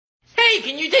Hey,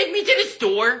 can you take me to the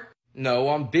store? No,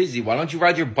 I'm busy. Why don't you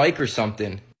ride your bike or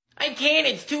something? I can't,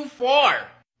 it's too far.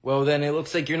 Well, then it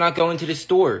looks like you're not going to the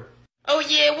store. Oh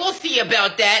yeah, we'll see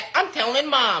about that. I'm telling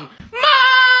Mom.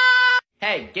 Mom!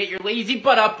 Hey, get your lazy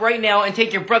butt up right now and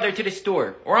take your brother to the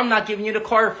store, or I'm not giving you the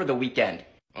car for the weekend.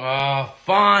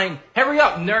 Fine. Hurry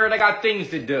up, nerd. I got things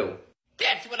to do.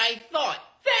 That's what I thought.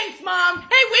 Thanks, Mom.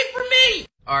 Hey, wait for me.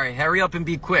 Alright, hurry up and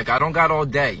be quick. I don't got all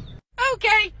day.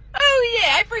 Okay. Oh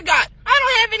yeah, I forgot. I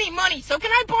don't have any money, so can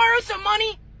I borrow some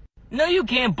money? No, you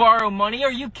can't borrow money.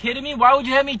 Are you kidding me? Why would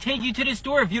you have me take you to the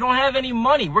store if you don't have any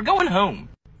money? We're going home.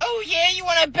 Oh yeah, you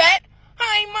wanna bet?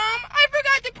 Hi, Mom. I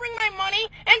forgot to bring my money,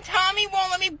 and Tommy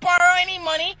won't let me borrow any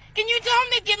money. Can you tell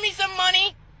him to give me some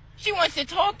money? She wants to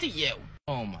talk to you.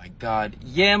 Oh my God.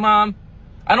 Yeah, Mom.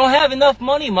 I don't have enough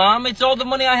money, Mom. It's all the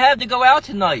money I have to go out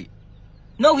tonight.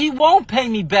 No, he won't pay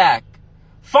me back.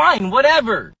 Fine,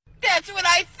 whatever. That's what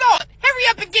I thought. Hurry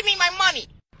up and give me my money.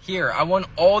 Here, I want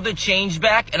all the change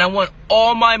back, and I want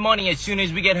all my money as soon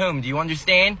as we get home. Do you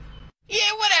understand?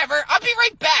 Yeah, whatever. I'll be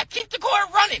right back. Keep the car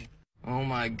running. Oh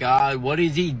my God, what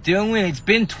is he doing? It's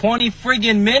been 20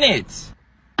 friggin' minutes.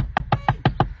 Roll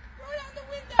down the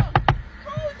window.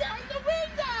 Roll down the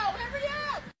window. Hurry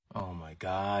up. Oh my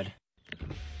God.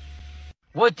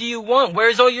 What do you want?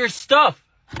 Where's all your stuff?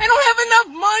 I don't have enough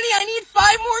money. I need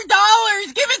 $5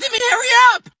 more. Give it to me. Hurry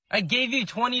up. I gave you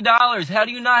 $20. How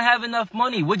do you not have enough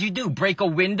money? What'd you do, break a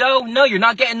window? No, you're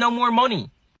not getting no more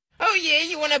money. Oh yeah,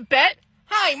 you wanna bet?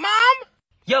 Hi, Mom.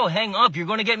 Yo, hang up. You're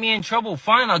gonna get me in trouble.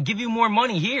 Fine, I'll give you more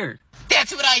money here.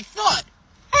 That's what I thought.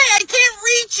 Hey, I can't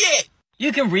reach it.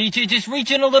 You can reach it. Just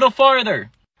reach in a little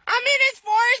farther. I'm in as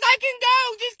far as I can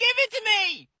go. Just give it to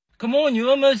me. Come on, you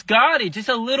almost got it. Just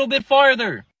a little bit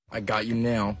farther. I got you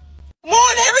now. Come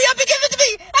on, hurry up and give it to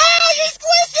me. Oh, you're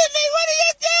squishing me. What are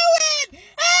you doing?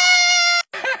 Ah!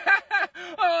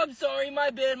 Oh, I'm sorry. My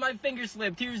bad. My finger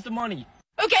slipped. Here's the money.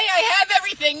 Okay, I have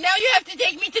everything. Now you have to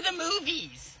take me to the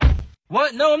movies.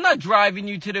 What? No, I'm not driving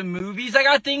you to the movies. I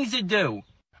got things to do.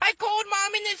 I called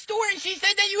Mom in the store and she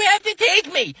said that you have to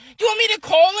take me. Do you want me to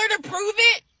call her to prove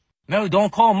it? No,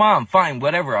 don't call Mom. Fine,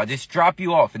 whatever. I'll just drop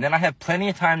you off, and then I have plenty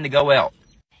of time to go out.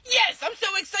 Yes, I'm so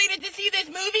excited to see this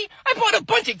movie. I bought a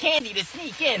bunch of candy to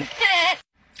sneak in.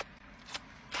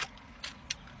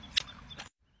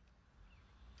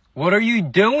 What are you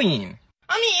doing?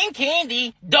 I'm eating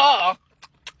candy. Duh.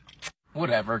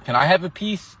 Whatever. Can I have a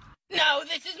piece? No,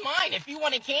 this is mine. If you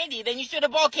wanted candy, then you should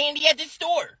have bought candy at the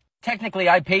store. Technically,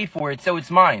 I paid for it, so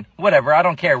it's mine. Whatever. I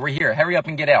don't care. We're here. Hurry up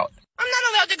and get out. I'm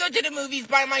not allowed to go to the movies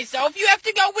by myself. You have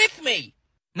to go with me.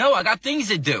 No, I got things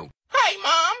to do. Hi,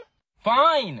 Mom.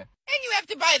 Fine. And you have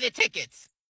to buy the tickets.